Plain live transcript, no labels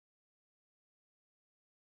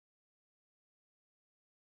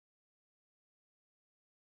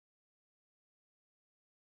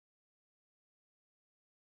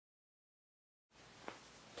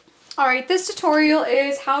Alright, this tutorial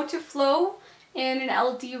is how to flow in an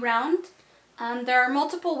LD round. There are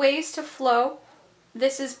multiple ways to flow.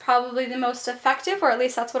 This is probably the most effective, or at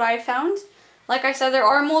least that's what I found. Like I said, there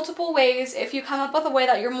are multiple ways. If you come up with a way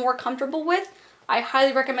that you're more comfortable with, I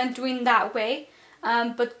highly recommend doing that way.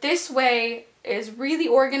 But this way is really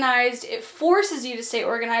organized. It forces you to stay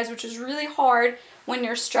organized, which is really hard when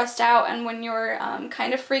you're stressed out and when you're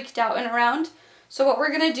kind of freaked out and around. So what we're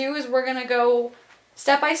going to do is we're going to go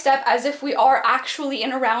step by step as if we are actually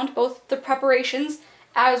in a round, both the preparations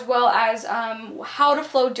as well as how to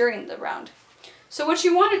flow during the round. So what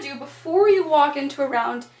you want to do before you walk into a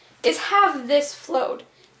round is have this flowed.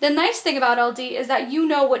 The nice thing about LD is that you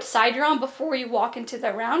know what side you're on before you walk into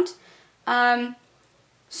the round.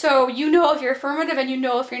 So you know if you're affirmative and you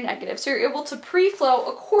know if you're negative. So you're able to pre-flow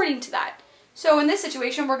according to that. So in this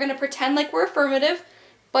situation, we're going to pretend like we're affirmative,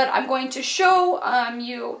 but I'm going to show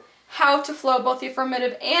you how to flow both the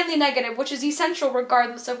affirmative and the negative, which is essential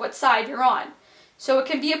regardless of what side you're on. So it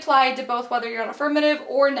can be applied to both whether you're on affirmative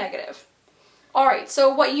or negative. Alright, so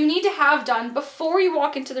what you need to have done before you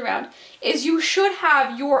walk into the round is you should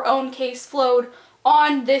have your own case flowed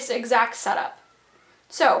on this exact setup.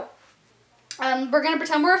 So, we're going to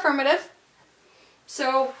pretend we're affirmative.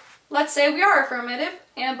 So, let's say we are affirmative,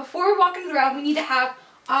 and before we walk into the round, we need to have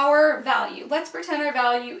our value. Let's pretend our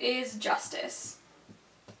value is justice.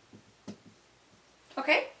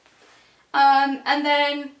 Okay? And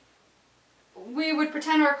then we would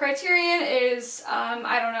pretend our criterion is,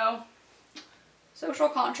 I don't know, social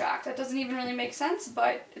contract. That doesn't even really make sense,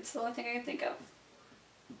 but it's the only thing I can think of.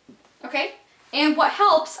 Okay? And what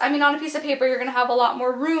helps, I mean, on a piece of paper, you're going to have a lot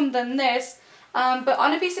more room than this, but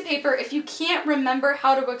on a piece of paper, if you can't remember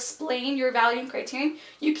how to explain your value and criterion,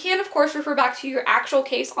 you can, of course, refer back to your actual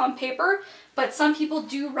case on paper, but some people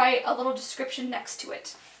do write a little description next to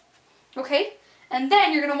it. Okay? And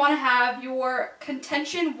then you're going to want to have your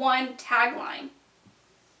contention 1 tagline.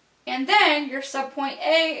 And then your subpoint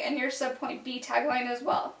A and your subpoint B tagline as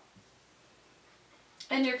well.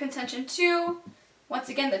 And your contention 2, once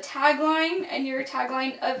again the tagline and your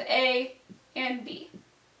tagline of A and B.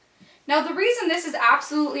 Now the reason this is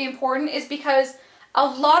absolutely important is because a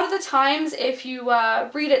lot of the times if you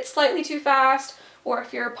read it slightly too fast, or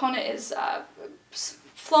if your opponent is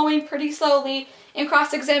flowing pretty slowly, in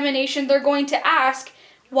cross-examination they're going to ask,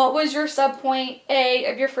 what was your subpoint A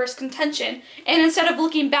of your first contention? And instead of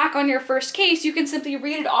looking back on your first case, you can simply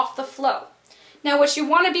read it off the flow. Now what you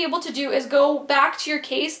want to be able to do is go back to your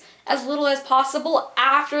case as little as possible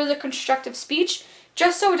after the constructive speech,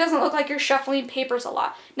 just so it doesn't look like you're shuffling papers a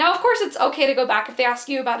lot. Now of course it's okay to go back if they ask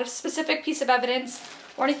you about a specific piece of evidence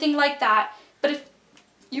or anything like that, but if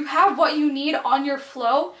you have what you need on your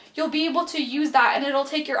flow, you'll be able to use that and it'll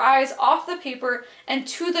take your eyes off the paper and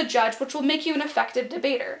to the judge, which will make you an effective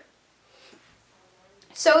debater.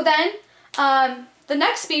 So then, the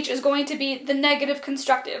next speech is going to be the negative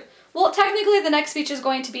constructive. Well, technically the next speech is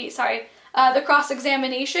going to be, the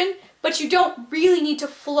cross-examination, but you don't really need to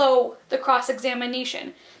flow the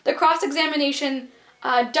cross-examination. The cross-examination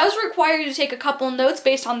does require you to take a couple notes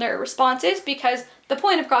based on their responses, because the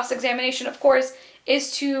point of cross-examination, of course,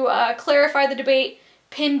 is to clarify the debate,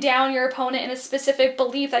 pin down your opponent in a specific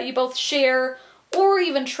belief that you both share, or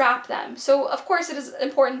even trap them. So of course it is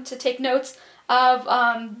important to take notes of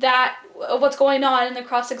what's going on in the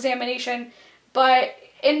cross-examination, but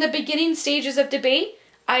in the beginning stages of debate,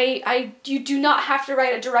 you do not have to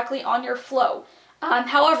write it directly on your flow.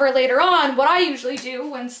 However, later on, what I usually do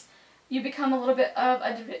once you become a little bit of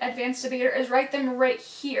an advanced debater is write them right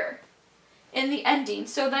here in the ending.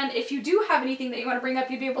 So then if you do have anything that you want to bring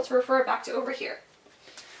up, you'd be able to refer it back to over here.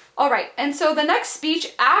 Alright, and so the next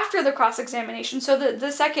speech after the cross-examination, so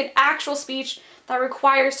the second actual speech that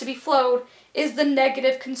requires to be flowed, is the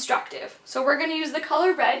negative constructive. So we're going to use the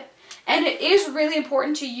color red, and it is really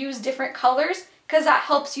important to use different colors because that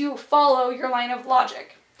helps you follow your line of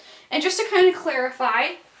logic. And just to kind of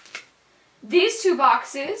clarify, these two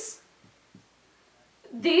boxes,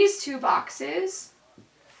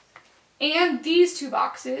 and these two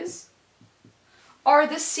boxes are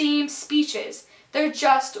the same speeches. They're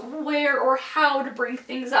just where or how to bring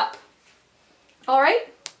things up.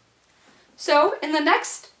 Alright? So, in the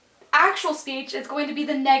next actual speech, it's going to be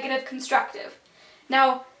the negative constructive.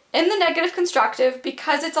 Now, in the negative constructive,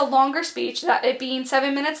 because it's a longer speech, that it being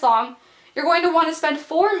 7 minutes long, you're going to want to spend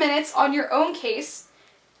 4 minutes on your own case,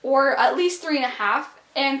 or at least 3.5,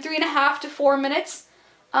 and 3.5 to 4 minutes,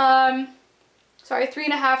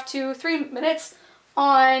 3.5 to 3 minutes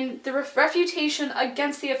on the refutation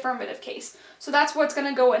against the affirmative case. So that's what's going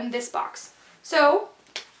to go in this box. So,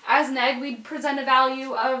 as neg, we'd present a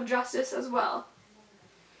value of justice as well.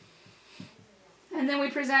 And then we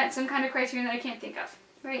present some kind of criterion that I can't think of,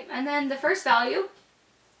 right? And then the first value,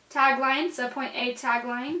 tagline, subpoint A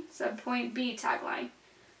tagline, subpoint B tagline.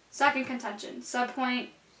 Second contention, subpoint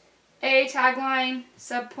A tagline,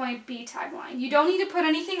 subpoint B tagline. You don't need to put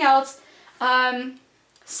anything else.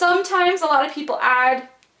 Sometimes a lot of people add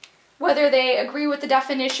whether they agree with the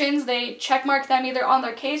definitions, they check mark them either on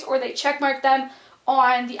their case or they check mark them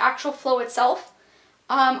on the actual flow itself.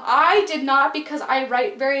 I did not because I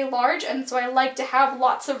write very large and so I like to have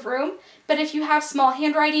lots of room. But if you have small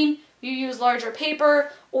handwriting, you use larger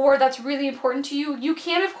paper, or that's really important to you, you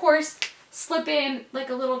can of course slip in like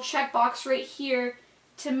a little checkbox right here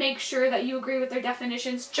to make sure that you agree with their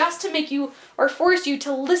definitions, just to make you or force you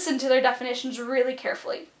to listen to their definitions really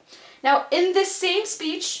carefully. Now in this same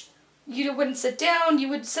speech, you wouldn't sit down, you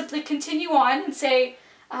would simply continue on and say,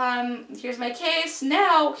 here's my case,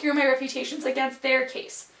 now here are my refutations against their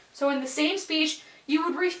case. So in the same speech, you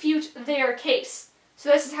would refute their case. So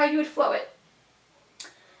this is how you would flow it.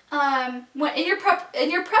 In your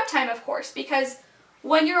prep time, of course, because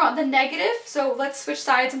when you're on the negative, so let's switch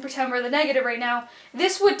sides and pretend we're the negative right now,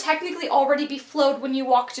 this would technically already be flowed when you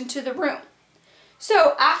walked into the room.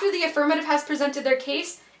 So after the affirmative has presented their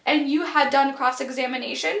case and you had done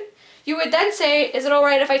cross-examination, you would then say, is it all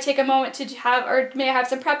right if I take a moment to have, or may I have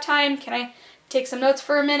some prep time? Can I take some notes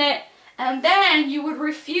for a minute? And then you would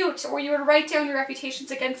refute, or you would write down your refutations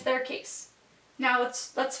against their case. Now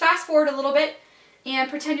let's fast forward a little bit and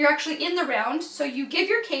pretend you're actually in the round. So you give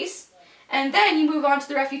your case, and then you move on to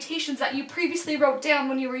the refutations that you previously wrote down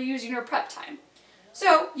when you were using your prep time.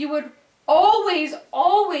 So you would always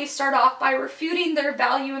start off by refuting their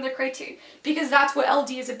value and their criteria, because that's what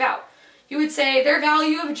LD is about. You would say their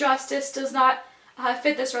value of justice does not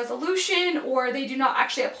fit this resolution, or they do not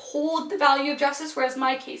actually uphold the value of justice, whereas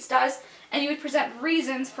my case does, and you would present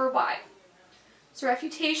reasons for why. So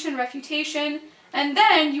refutation, and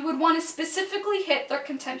then you would want to specifically hit their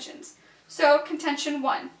contentions. So contention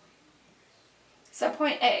 1,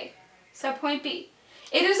 subpoint A, subpoint B.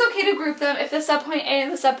 It is okay to group them if the subpoint A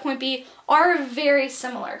and the subpoint B are very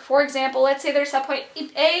similar. For example, let's say their subpoint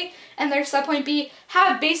A and their subpoint B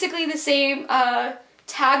have basically the same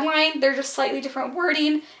tagline, they're just slightly different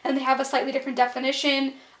wording, and they have a slightly different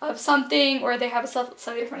definition of something, or they have a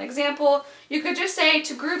slightly different example. You could just say,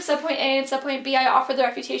 to group subpoint A and subpoint B, I offer the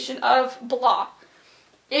refutation of blah.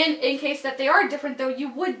 In case that they are different though,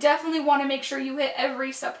 you would definitely want to make sure you hit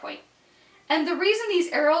every subpoint. And the reason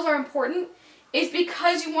these arrows are important is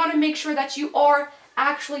because you want to make sure that you are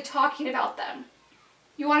actually talking about them.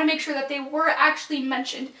 You want to make sure that they were actually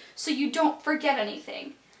mentioned so you don't forget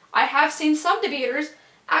anything. I have seen some debaters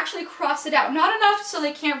actually cross it out. Not enough so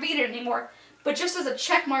they can't read it anymore, but just as a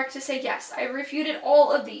check mark to say, yes, I refuted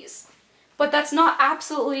all of these. But that's not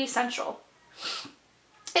absolutely essential.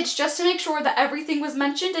 It's just to make sure that everything was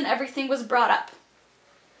mentioned and everything was brought up.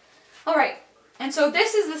 All right. And so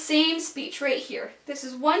this is the same speech right here. This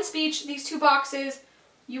is one speech, these two boxes,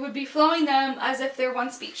 you would be flowing them as if they're one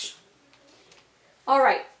speech. All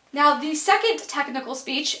right, now the second technical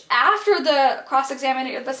speech after the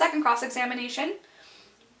second cross-examination,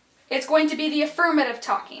 it's going to be the affirmative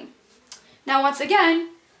talking. Now once again,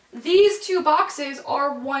 these two boxes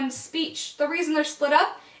are one speech. The reason they're split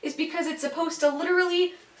up is because it's supposed to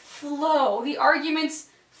literally flow. The arguments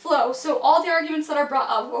flow. So all the arguments that are brought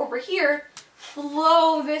up over here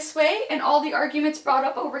flow this way, and all the arguments brought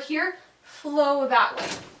up over here flow that way.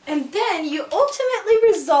 And then you ultimately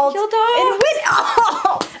result in Hilda!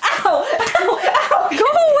 Ow! Ow! Go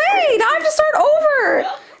away! Now I have to start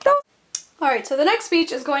over! Alright, so the next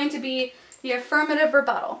speech is going to be the affirmative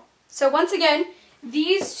rebuttal. So once again,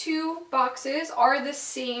 these two boxes are the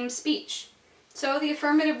same speech. So the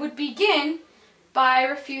affirmative would begin by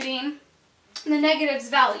refuting the negative's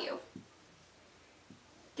value.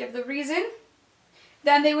 Give the reason.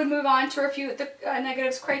 Then they would move on to refute the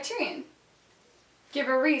negative's criterion. Give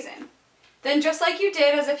a reason. Then just like you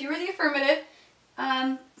did as if you were the affirmative,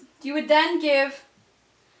 you would then give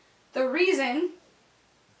the reason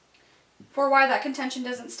for why that contention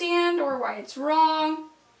doesn't stand or why it's wrong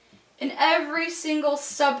in every single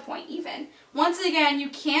subpoint even. Once again, you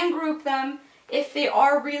can group them if they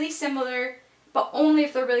are really similar, but only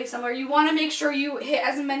if they're really similar. You want to make sure you hit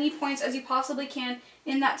as many points as you possibly can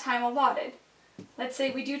in that time allotted. Let's say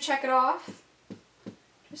we do check it off,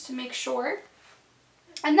 just to make sure.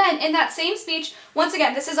 And then in that same speech, once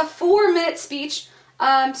again, this is a 4-minute speech.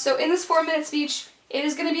 So in this 4-minute speech, it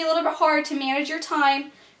is going to be a little bit hard to manage your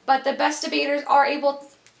time, but the best debaters are able...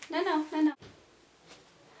 No.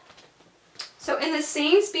 So in the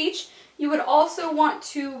same speech, you would also want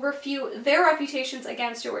to refute their refutations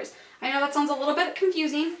against yours. I know that sounds a little bit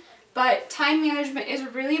confusing, but time management is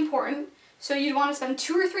really important. So you'd want to spend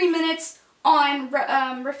 2 or 3 minutes on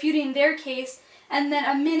refuting their case, and then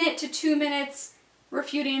 1 minute to 2 minutes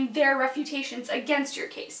refuting their refutations against your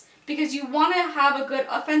case. Because you want to have a good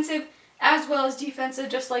offensive as well as defensive,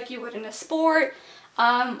 just like you would in a sport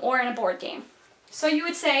or in a board game. So you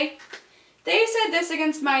would say, they said this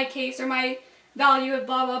against my case or my value of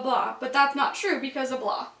blah, blah, blah, but that's not true because of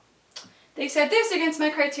blah. They said this against my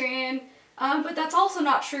criterion, but that's also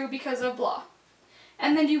not true because of blah.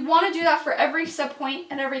 And then you want to do that for every subpoint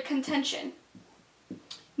and every contention.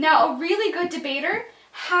 Now, a really good debater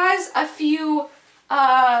has a few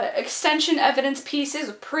extension evidence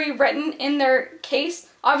pieces pre-written in their case.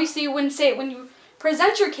 Obviously, you wouldn't say it when you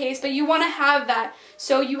present your case, but you want to have that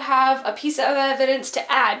so you have a piece of evidence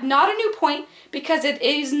to add. Not a new point, because it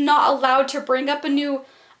is not allowed to bring up a new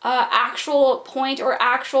actual point or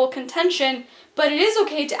actual contention, but it is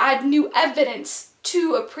okay to add new evidence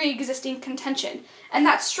to a pre-existing contention, and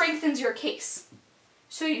that strengthens your case.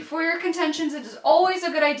 So for your contentions, it is always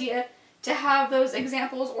a good idea to have those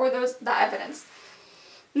examples or that evidence.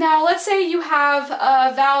 Now, let's say you have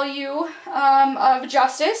a value of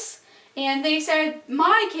justice, and they said,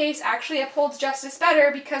 my case actually upholds justice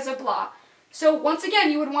better because of blah. So once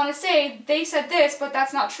again, you would want to say, they said this, but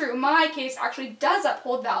that's not true. My case actually does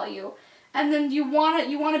uphold value. And then you want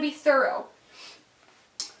to be thorough.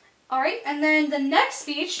 All right, and then the next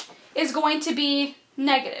speech is going to be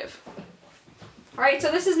negative. All right,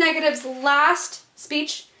 so this is negative's last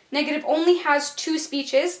speech. Negative only has 2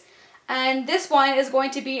 speeches, and this one is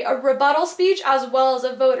going to be a rebuttal speech as well as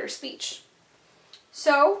a voter speech.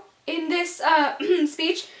 So in this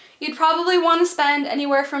speech, you'd probably want to spend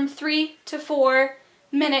anywhere from 3 to 4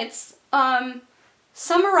 minutes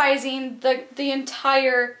summarizing the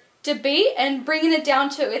entire debate and bringing it down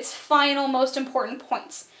to its final most important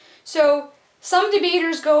points. So some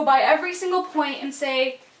debaters go by every single point and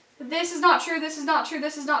say, this is not true, this is not true,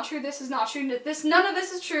 this is not true, this is not true, none of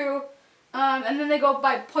this is true, and then they go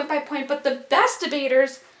by point, but the best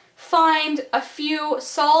debaters find a few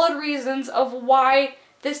solid reasons of why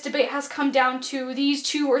this debate has come down to these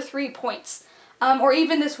 2 or 3 points, or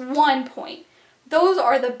even this 1 point. Those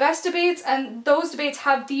are the best debates, and those debates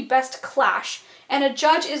have the best clash, and a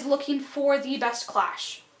judge is looking for the best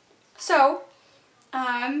clash. So,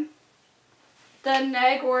 the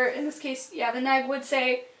neg, or in this case, yeah, the neg would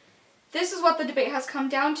say, this is what the debate has come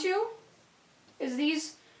down to, is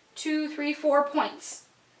these 2, 3, 4 points.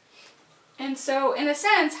 And so, in a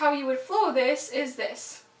sense, how you would flow this is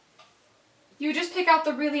this. You just pick out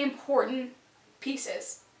the really important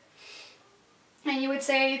pieces. And you would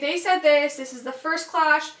say, they said this is the first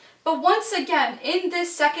clash, but once again, in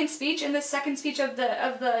this second speech of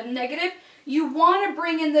the negative, you want to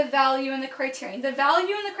bring in the value and the criterion. The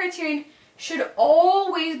value and the criterion should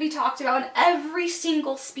always be talked about in every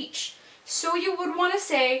single speech. So you would want to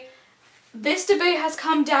say, this debate has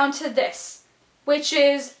come down to this, which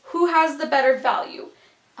is who has the better value.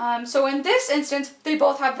 So in this instance, they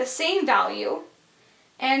both have the same value,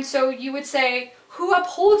 and so you would say, who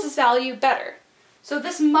upholds this value better? So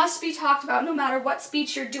this must be talked about no matter what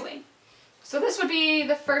speech you're doing. So this would be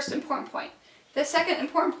the first important point. The second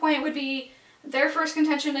important point would be their first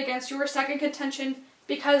contention against your second contention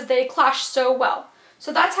because they clash so well.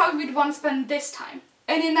 So that's how you'd want to spend this time.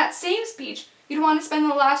 And in that same speech, you'd want to spend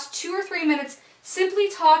the last 2 or 3 minutes simply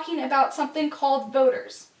talking about something called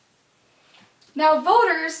voters. Now,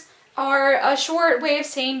 voters are a short way of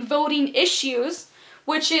saying voting issues,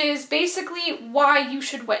 which is basically why you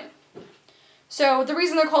should win. So the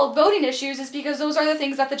reason they're called voting issues is because those are the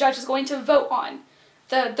things that the judge is going to vote on.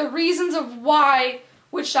 The reasons of why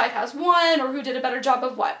which side has won or who did a better job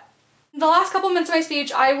of what. In the last couple minutes of my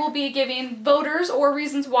speech, I will be giving voters or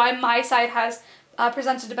reasons why my side has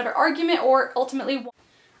presented a better argument or ultimately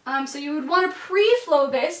won. So you would want to pre-flow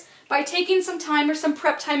this by taking some time or some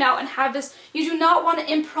prep time out and have this. You do not want to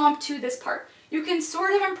impromptu this part. You can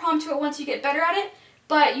sort of impromptu it once you get better at it,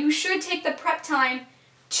 but you should take the prep time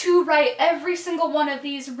to write every single one of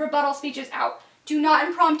these rebuttal speeches out. Do not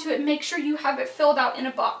impromptu it. Make sure you have it filled out in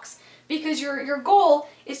a box, because your goal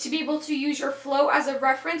is to be able to use your flow as a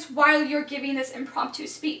reference while you're giving this impromptu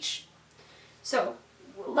speech. So,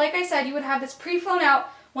 like I said, you would have this pre-flown out.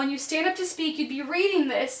 When you stand up to speak, you'd be reading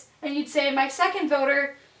this, and you'd say, my second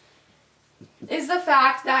voter is the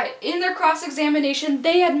fact that in their cross-examination,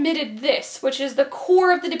 they admitted this, which is the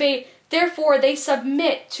core of the debate, therefore they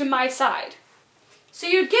submit to my side. So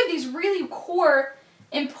you'd give these really core,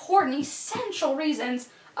 important, essential reasons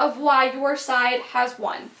of why your side has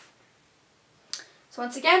won. So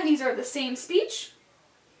once again, these are the same speech.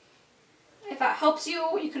 If that helps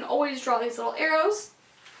you, you can always draw these little arrows.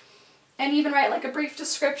 and even write like a brief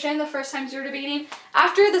description the first times you're debating.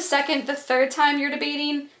 After the second, the third time you're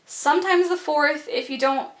debating, sometimes the fourth, if you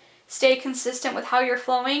don't stay consistent with how you're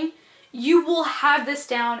flowing, you will have this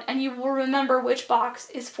down and you will remember which box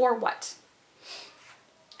is for what.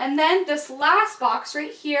 And then this last box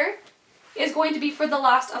right here is going to be for the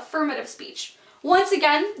last affirmative speech. Once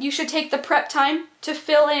again, you should take the prep time to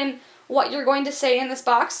fill in what you're going to say in this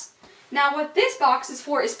box. Now what this box is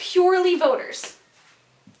for is purely voters,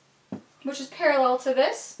 which is parallel to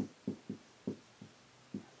this.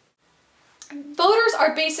 Voters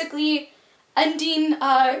are basically ending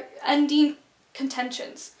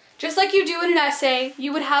contentions. Just like you do in an essay,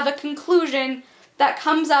 you would have a conclusion that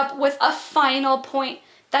comes up with a final point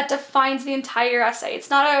that defines the entire essay. It's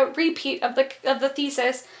not a repeat of the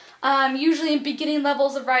thesis. Usually in beginning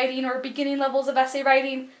levels of writing or beginning levels of essay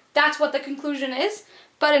writing, that's what the conclusion is.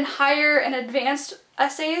 But in higher and advanced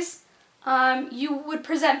essays, you would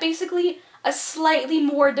present basically a slightly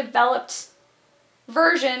more developed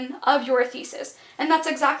version of your thesis. And that's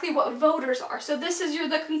exactly what voters are. So this is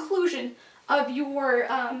the conclusion of your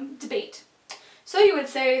debate. So you would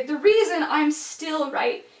say, the reason I'm still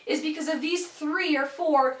right is because of these 3 or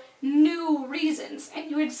 4 new reasons. And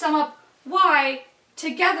you would sum up why,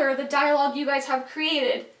 together, the dialogue you guys have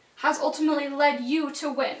created has ultimately led you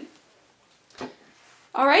to win.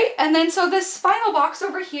 Alright, and then so this final box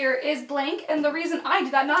over here is blank, and the reason I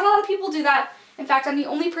do that, not a lot of people do that, in fact I'm the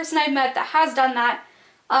only person I've met that has done that,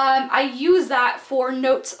 I use that for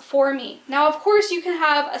notes for me. Now of course you can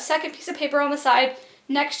have a second piece of paper on the side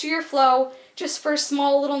next to your flow, just for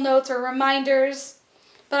small little notes or reminders,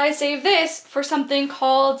 but I save this for something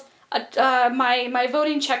called my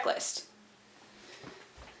voting checklist.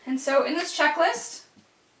 And so in this checklist,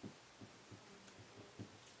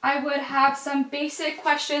 I would have some basic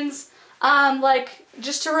questions, like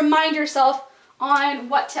just to remind yourself on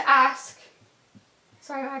what to ask.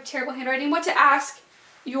 Sorry, I have terrible handwriting. What to ask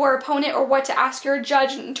your opponent or what to ask your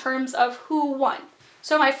judge in terms of who won.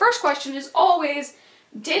 So my first question is always,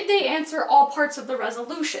 did they answer all parts of the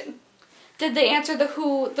resolution? Did they answer the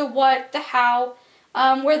who, the what, the how?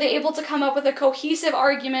 Were they able to come up with a cohesive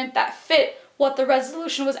argument that fit what the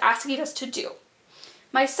resolution was asking us to do?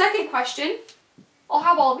 My second question, I'll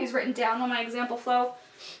have all of these written down on my example flow.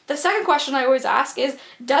 The second question I always ask is,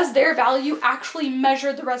 does their value actually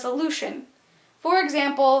measure the resolution? For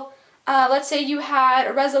example, let's say you had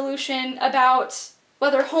a resolution about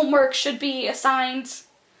whether homework should be assigned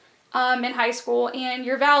in high school, and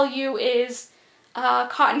your value is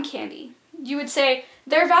cotton candy. You would say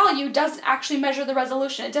their value doesn't actually measure the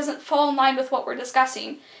resolution. It doesn't fall in line with what we're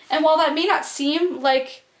discussing. And while that may not seem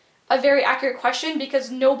like a very accurate question, because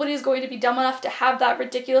nobody is going to be dumb enough to have that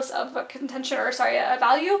ridiculous of a contention, or sorry, a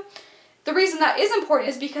value, the reason that is important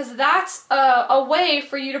is because that's a way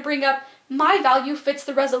for you to bring up, my value fits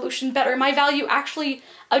the resolution better. My value actually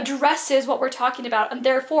addresses what we're talking about, and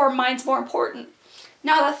therefore mine's more important.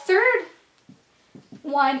 Now the third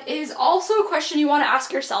one is also a question you want to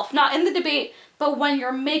ask yourself, not in the debate, but when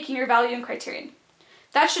you're making your value and criterion.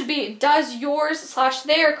 That should be, does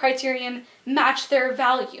yours/their criterion match their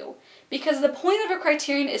value? Because the point of a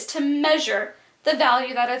criterion is to measure the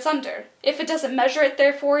value that it's under. If it doesn't measure it,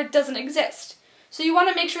 therefore it doesn't exist. So you want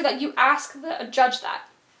to make sure that you ask the judge that.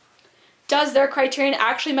 Does their criterion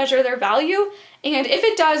actually measure their value? And if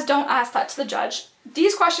it does, don't ask that to the judge.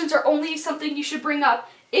 These questions are only something you should bring up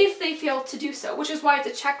if they fail to do so, which is why it's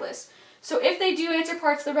a checklist. So if they do answer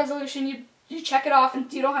parts of the resolution, you check it off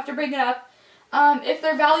and you don't have to bring it up. If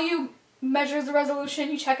their value measures the resolution,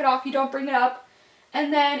 you check it off, you don't bring it up.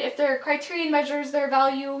 And then if their criterion measures their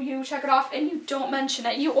value, you check it off and you don't mention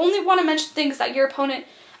it. You only want to mention things that your opponent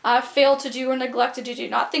failed to do or neglected to do,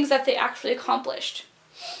 not things that they actually accomplished.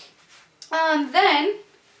 Then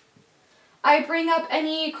I bring up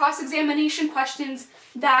any cross-examination questions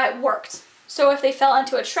that worked. So if they fell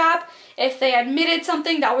into a trap, if they admitted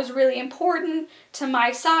something that was really important to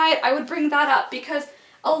my side, I would bring that up, because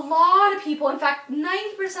a lot of people, in fact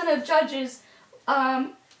 90% of judges,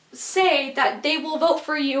 say that they will vote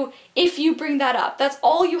for you if you bring that up. That's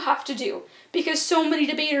all you have to do, because so many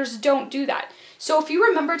debaters don't do that. So if you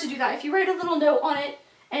remember to do that, if you write a little note on it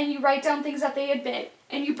and you write down things that they admit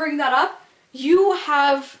and you bring that up, you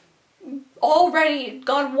have already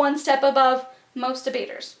gone one step above most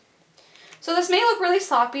debaters. So this may look really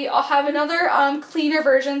sloppy. I'll have another cleaner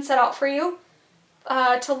version set out for you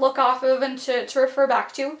to look off of and to refer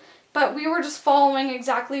back to. But we were just following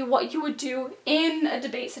exactly what you would do in a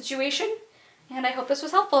debate situation, and I hope this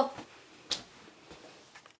was helpful.